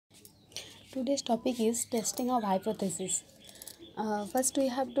Today's topic is testing of hypothesis. First, we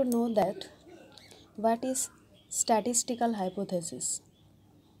have to know that what is statistical hypothesis.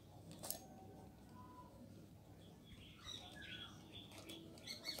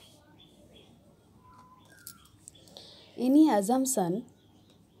 Any assumption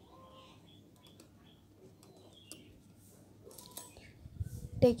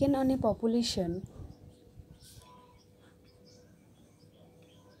taken on a population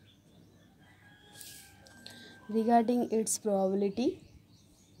regarding its probability,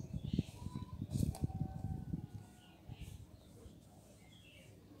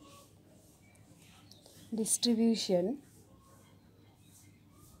 distribution,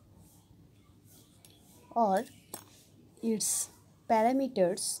 or its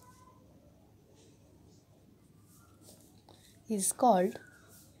parameters is called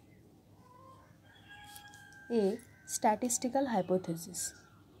a statistical hypothesis.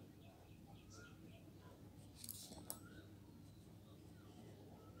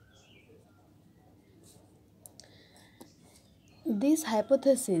 This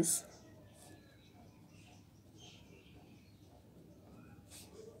hypothesis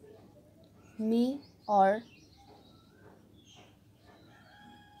may or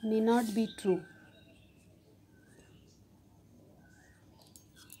may not be true.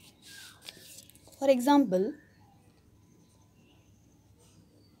 For example,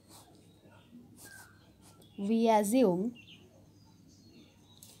 we assume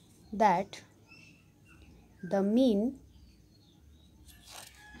that the mean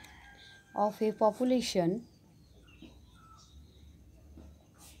of a population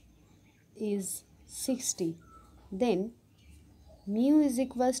is 60, then mu is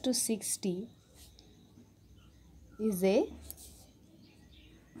equals to 60 is a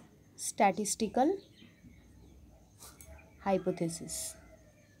statistical hypothesis.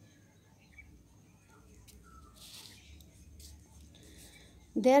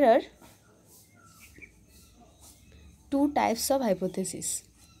 There are two types of hypothesis.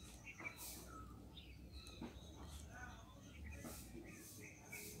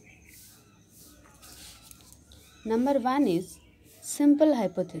 Number one is simple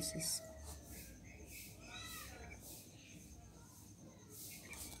hypothesis.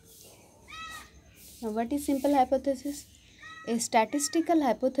 Now, what is simple hypothesis? A statistical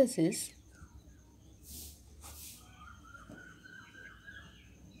hypothesis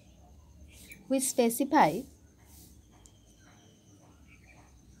which specify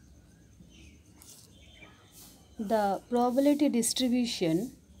the probability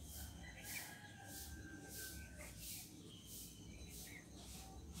distribution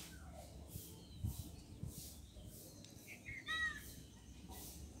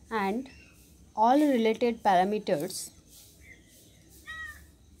and all related parameters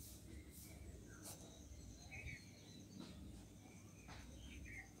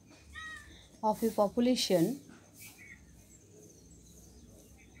of a population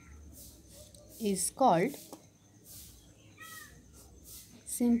is called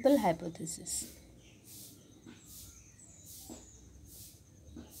simple hypothesis.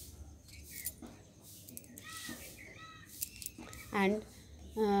 And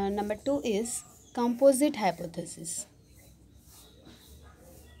number two is composite hypothesis.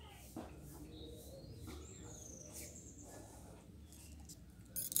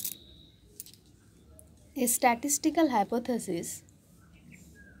 A statistical hypothesis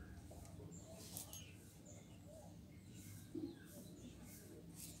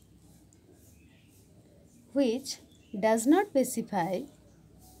which does not specify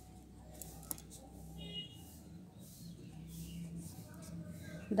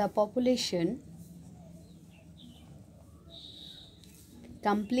the population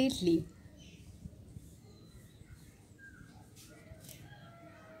completely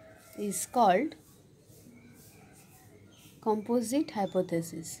is called composite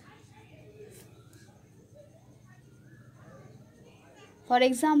hypothesis. For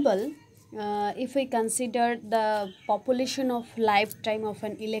example, if we consider the population of lifetime of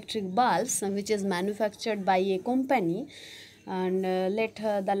an electric bulb which is manufactured by a company, and let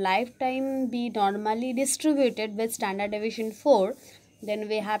the lifetime be normally distributed with standard deviation 4, then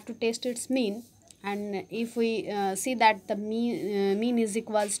we have to test its mean. And if we see that the mean is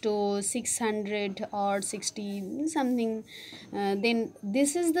equals to 600 or 60 something, then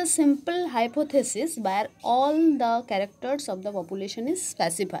this is the simple hypothesis where all the characters of the population is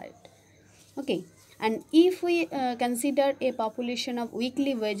specified. Okay, and if we consider a population of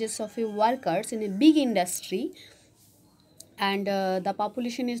weekly wages of a workers in a big industry, and the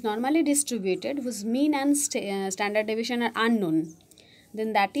population is normally distributed whose mean and standard deviation are unknown,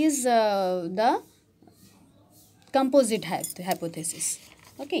 then that is the composite hypothesis.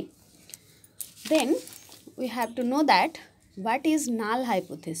 Okay. Then we have to know that what is null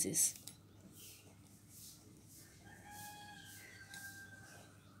hypothesis.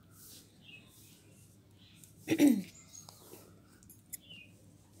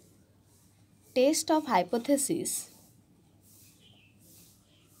 Test of hypothesis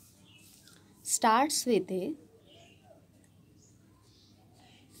starts with a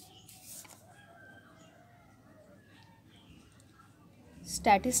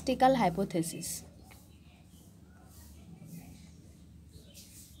statistical hypothesis.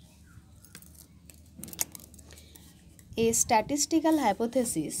 A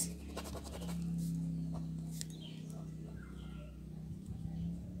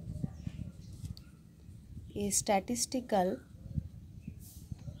statistical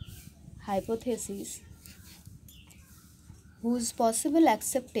hypothesis whose possible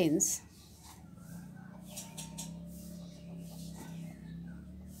acceptance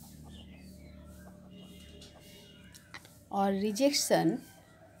or rejection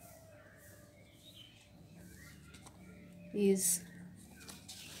is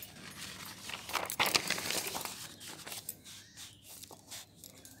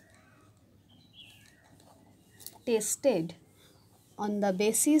tested on the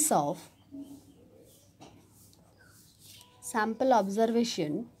basis of sample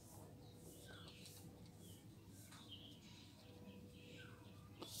observation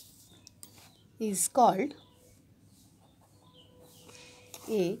is called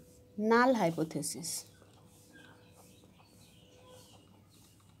a null hypothesis.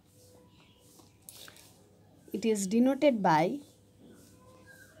 It is denoted by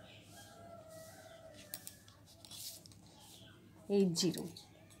H0.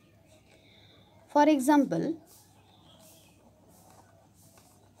 For example,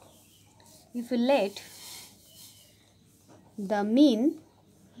 if we let the mean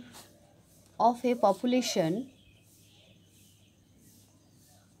of a population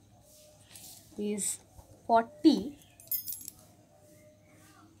is 40,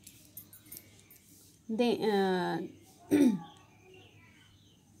 then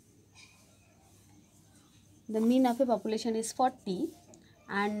the mean of a population is 40,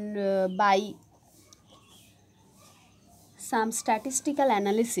 and by some statistical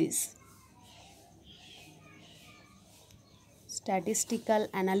analysis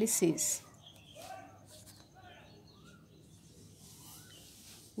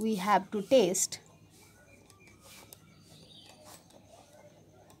we have to test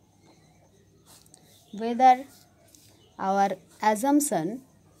whether our assumption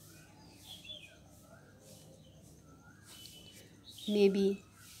may be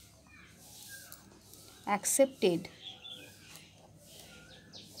accepted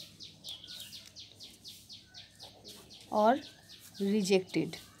or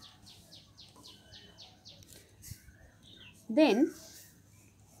rejected. Then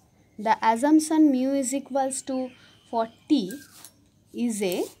the assumption mu is equals to 40 is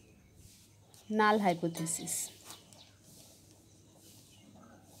a null hypothesis,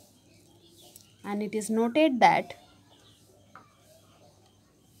 and it is noted that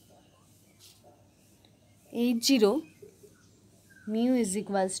H0 mu is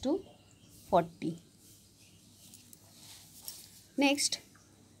equals to 40. Next,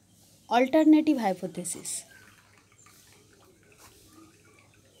 alternative hypothesis.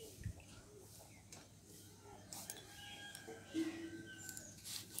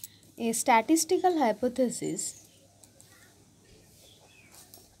 A statistical hypothesis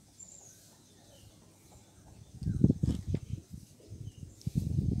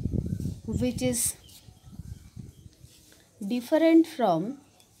which is different from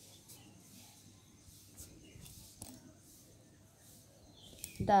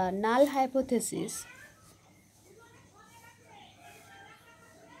the null hypothesis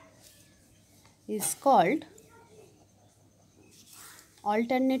is called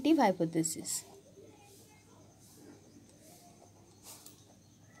alternative hypothesis.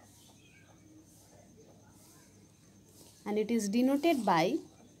 And it is denoted by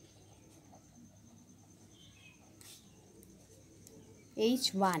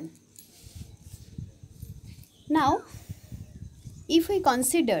H1. Now, if we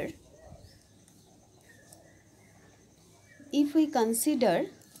consider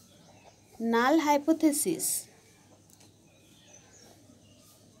null hypothesis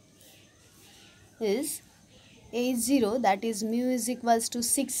is H0, that is mu is equals to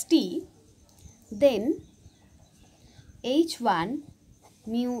 60, then H1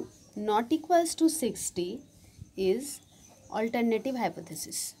 mu not equals to 60 is alternative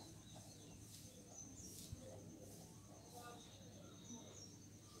hypothesis.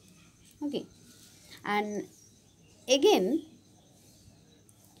 Okay, and again,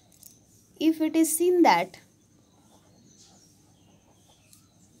 if it is seen that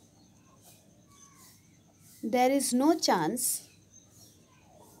there is no chance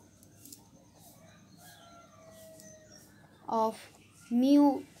of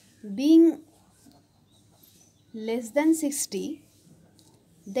mu being less than 60,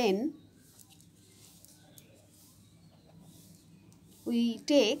 then we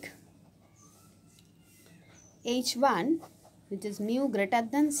take H1, which is mu greater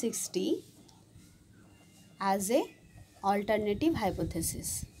than 60, as a alternative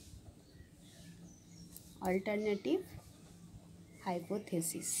hypothesis. Alternative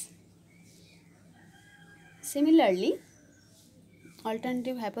hypothesis. Similarly,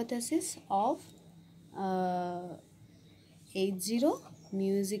 alternative hypothesis of H0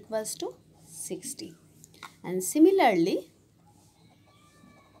 mu is equals to 60, and similarly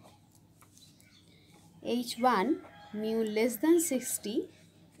H1 mu less than 60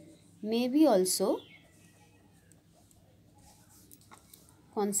 may be also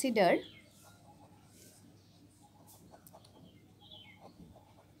considered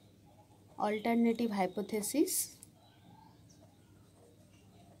alternative hypothesis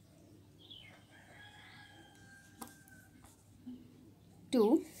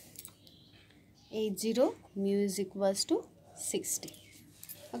to H0 mu is equals to 60.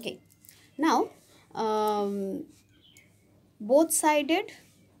 Okay, now both sided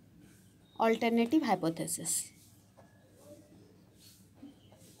alternative hypothesis.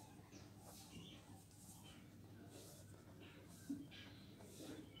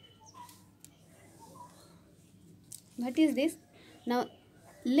 What is this? Now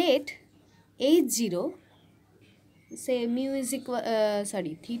let H0, say mu is equal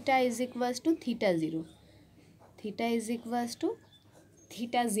theta is equals to theta 0, theta is equals to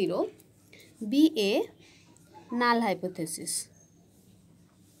theta 0 be a null hypothesis,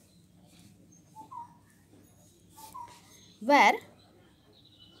 where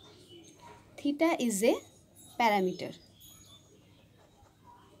theta is a parameter.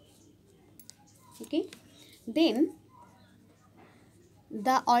 Okay, then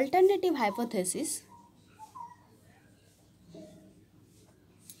the alternative hypothesis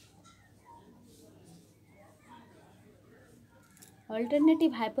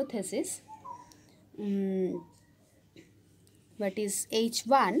what is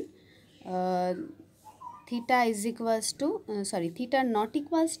H1 theta is equals to theta not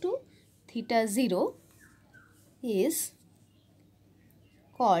equals to theta 0 is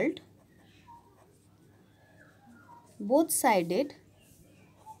called both sided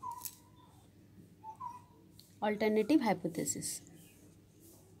alternative hypothesis.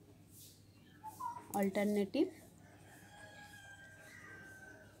 Alternative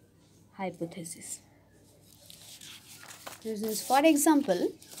hypothesis. For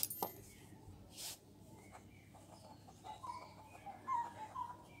example,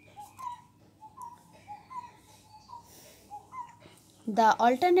 the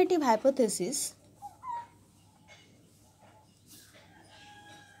alternative hypothesis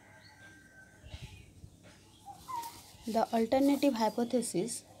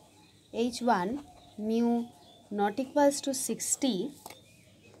H1 mu not equals to 60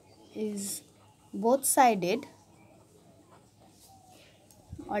 is both sided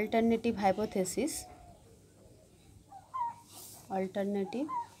alternative hypothesis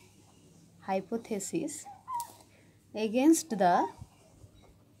against the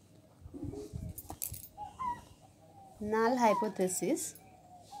null hypothesis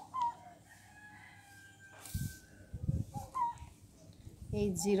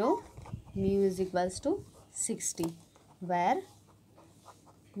H0 mu is equals to 60, where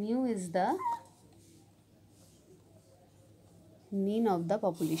mu is the mean of the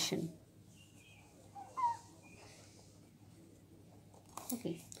population.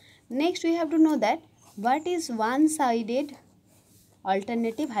 Okay, next we have to know that what is one-sided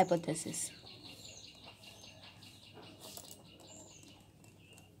alternative hypothesis.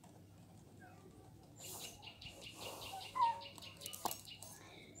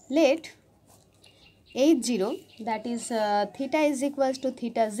 Let H0, that is theta is equals to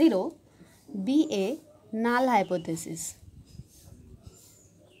theta 0, be a null hypothesis,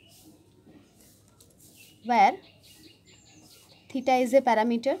 where theta is a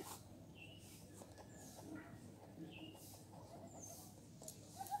parameter.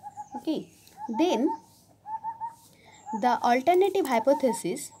 Okay, then the alternative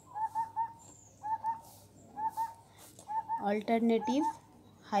hypothesis alternative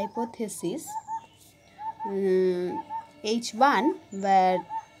hypothesis H1 where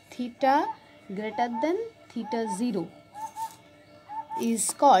theta greater than theta 0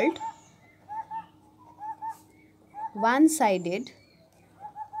 is called one-sided.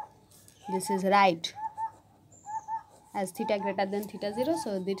 This is right, as theta greater than theta 0,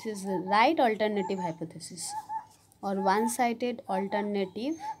 so this is the right alternative hypothesis or one-sided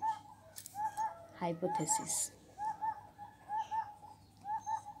alternative hypothesis.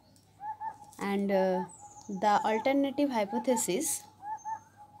 And the alternative hypothesis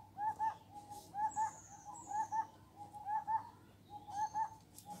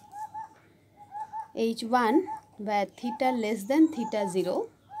H1 where theta less than theta 0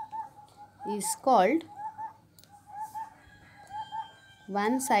 is called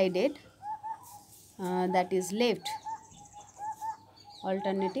one-sided, that is left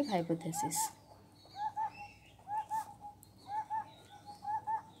alternative hypothesis.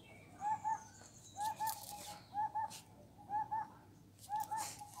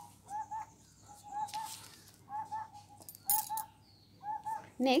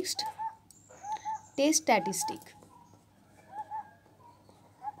 Next, test statistic.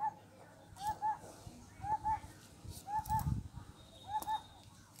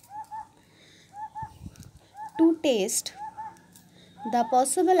 To test the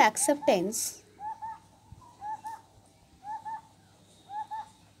possible acceptance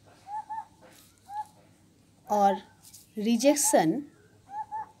or rejection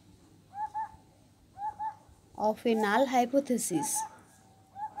of a null hypothesis,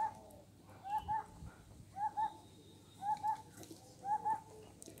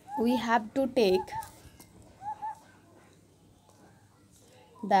 we have to take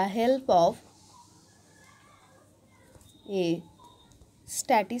the help of a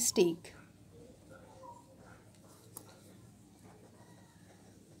statistic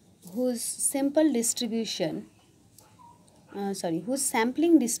whose sampling distribution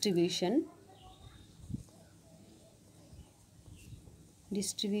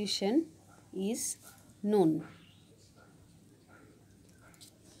is known.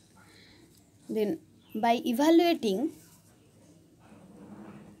 Then by evaluating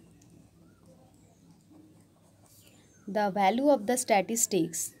the value of the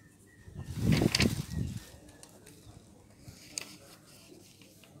statistics,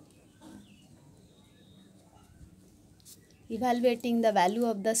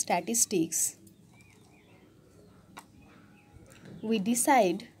 we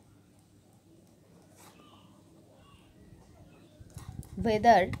decide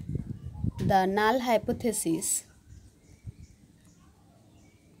whether the null hypothesis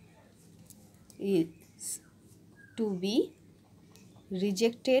is to be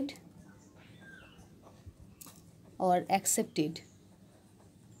rejected or accepted.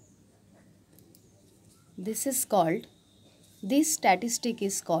 This statistic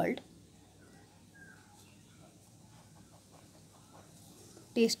is called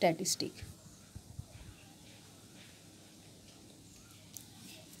test statistic.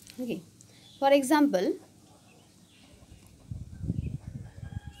 Okay. For example,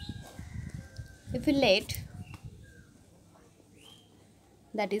 if we let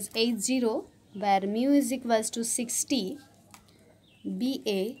that is H0 where mu is equals to 60 be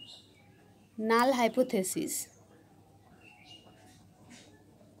a null hypothesis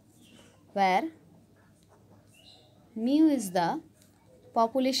where mu is the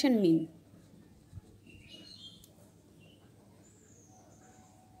population mean,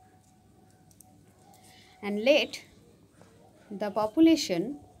 and let the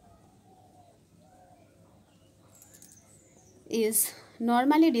population is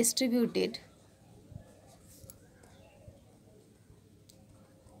normally distributed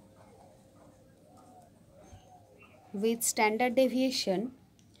with standard deviation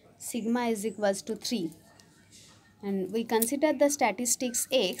sigma is equals to 3, and we consider the statistics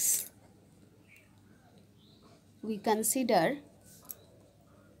X. We consider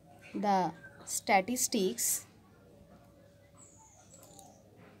the statistics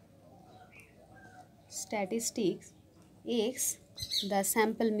X, the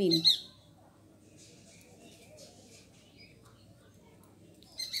sample mean.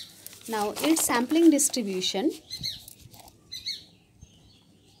 Now its sampling distribution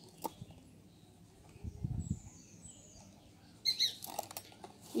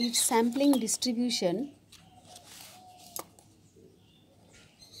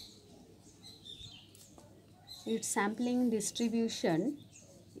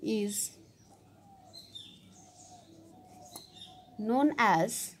is known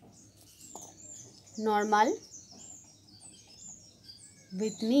as normal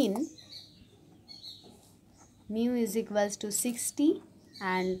with mean mu is equals to 60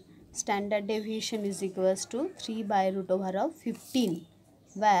 and standard deviation is equals to 3 by root over of 15,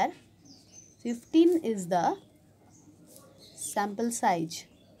 where 15 is the sample size.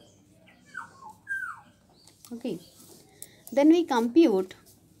 Okay, then we compute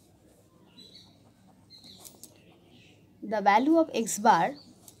the value of x bar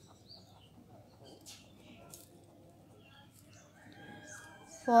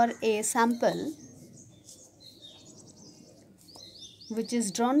for a sample which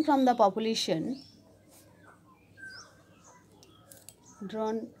is drawn from the population,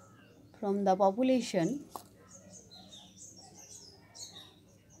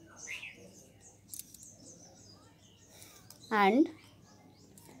 and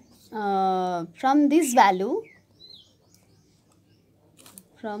from this value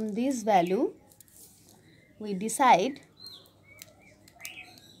we decide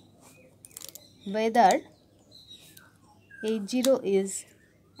whether H0 is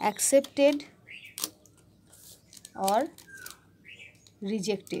accepted or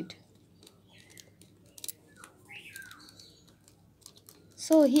rejected.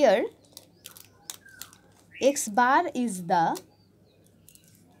 So here x bar is the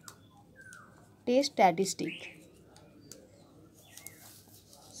test statistic.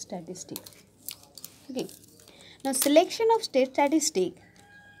 Okay. Now selection of test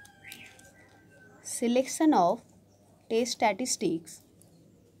statistics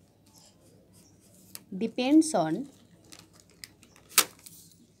depends on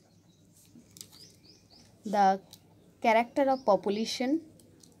the character of population,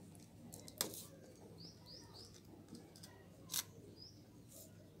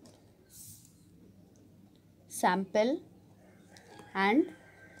 sample and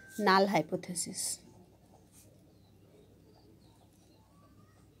null hypothesis.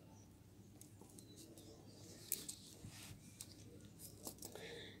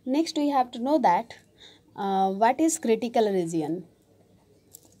 Next we have to know that what is critical region.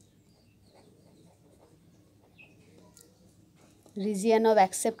 Region of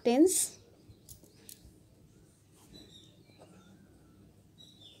acceptance,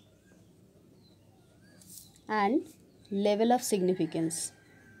 and level of significance.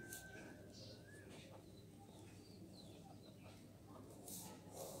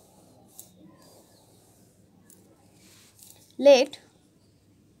 Let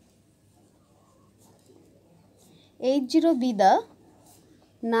H0 be the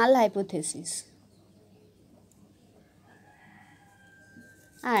null hypothesis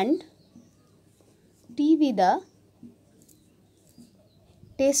and T be the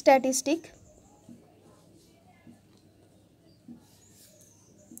test statistic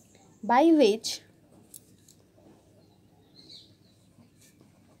by which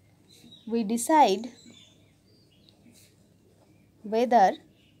we decide whether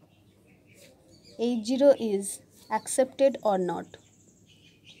H0 is accepted or not.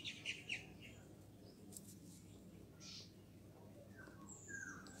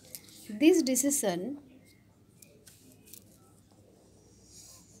 This decision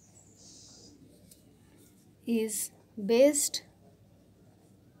is based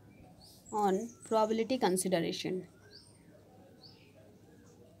on probability consideration.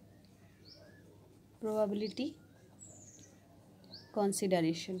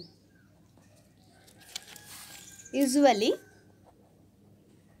 Usually,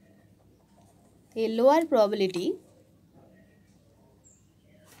 a lower probability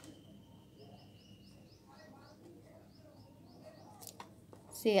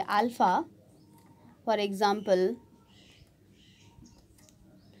say alpha, for example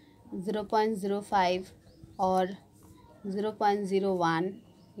 0.05 or 0.01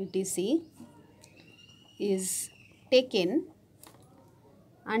 etc. is taken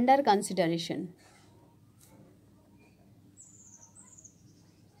under consideration.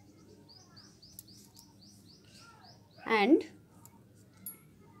 And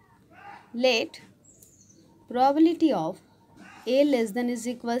let probability of A less than is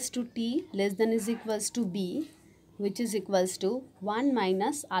equals to T less than is equals to B, which is equals to 1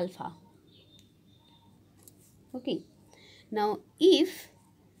 minus alpha. Okay. Now if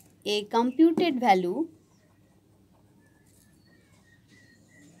a computed value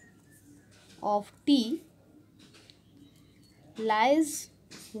of T lies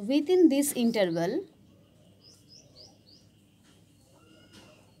within this interval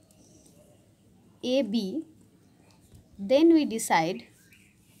AB, then we decide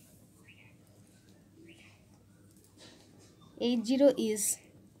H0 is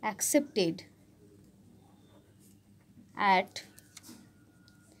accepted at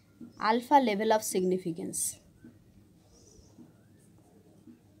alpha level of significance.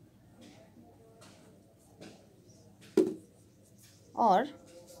 Or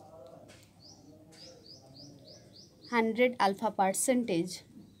 100 alpha percentage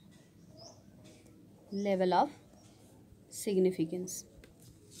level of significance.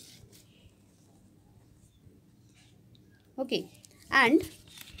 Okay, and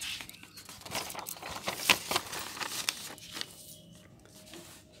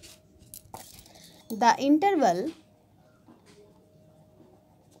the interval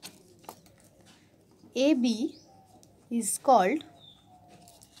AB is called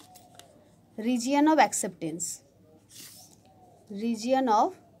region of acceptance. Region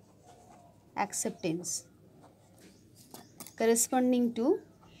of acceptance corresponding to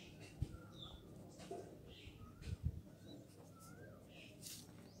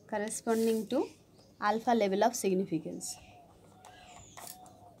alpha level of significance.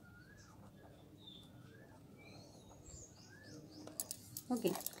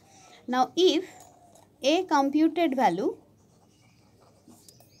 Okay, now if a computed value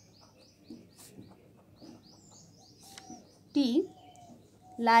t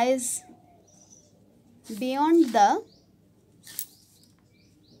lies beyond the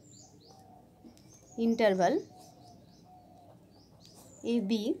interval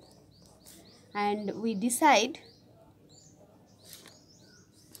AB and we decide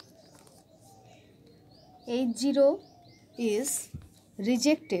H0 is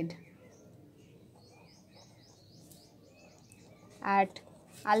rejected at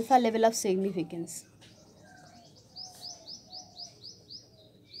alpha level of significance.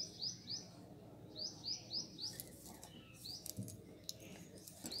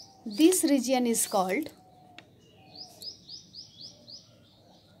 This region is called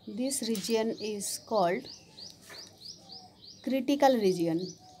critical region.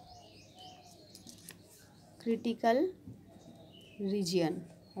 Critical region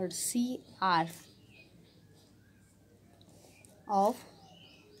or CR of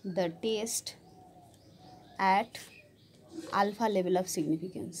the test at alpha level of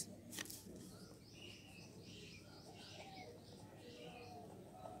significance.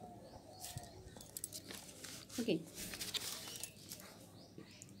 Okay,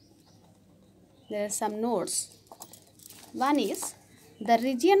 there are some notes. One is the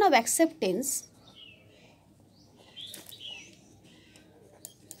region of acceptance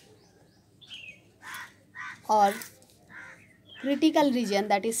or critical region,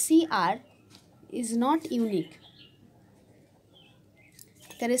 that is CR, is not unique,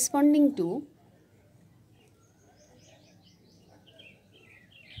 corresponding to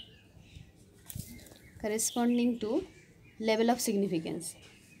level of significance.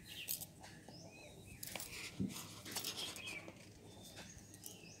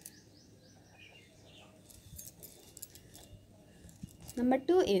 Number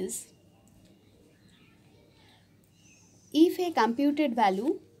 2 is if a computed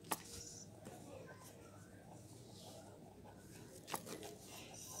value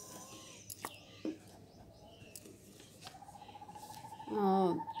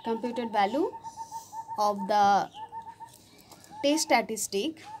of the test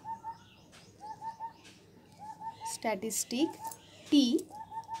statistic T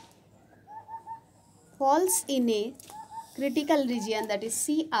falls in a critical region, that is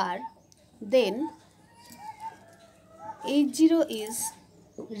CR, then H0 is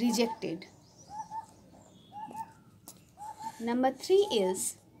rejected. Number 3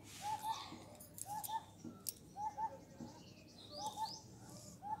 is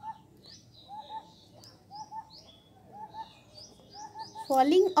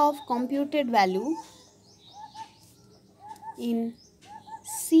falling of computed value in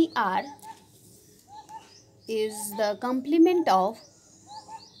CR is the complement of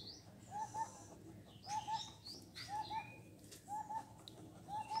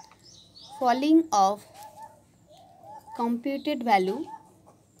falling of computed value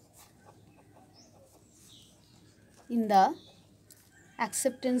in the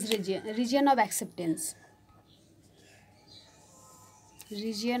acceptance region of acceptance.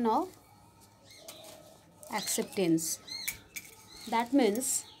 Region of acceptance. That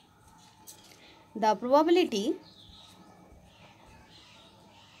means the probability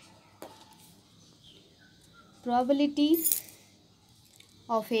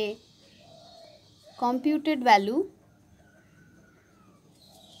of a computed value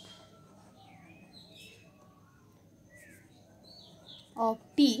of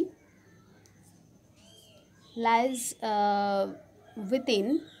T lies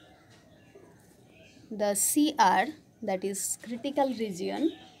within the CR, that is critical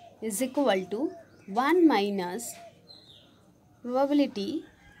region, is equal to 1 minus probability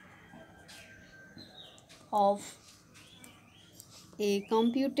of a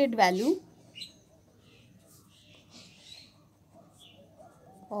computed value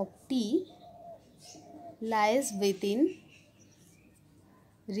of t lies within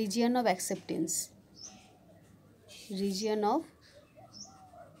region of acceptance.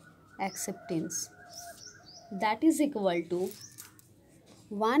 That is equal to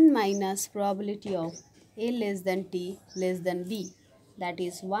 1 minus probability of a less than t less than b, that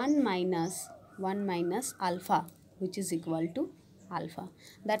is 1 minus alpha, which is equal to alpha.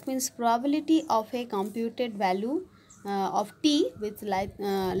 That means probability of a computed value of t which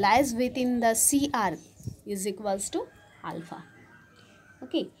lies within the CR is equals to alpha.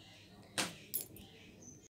 Okay,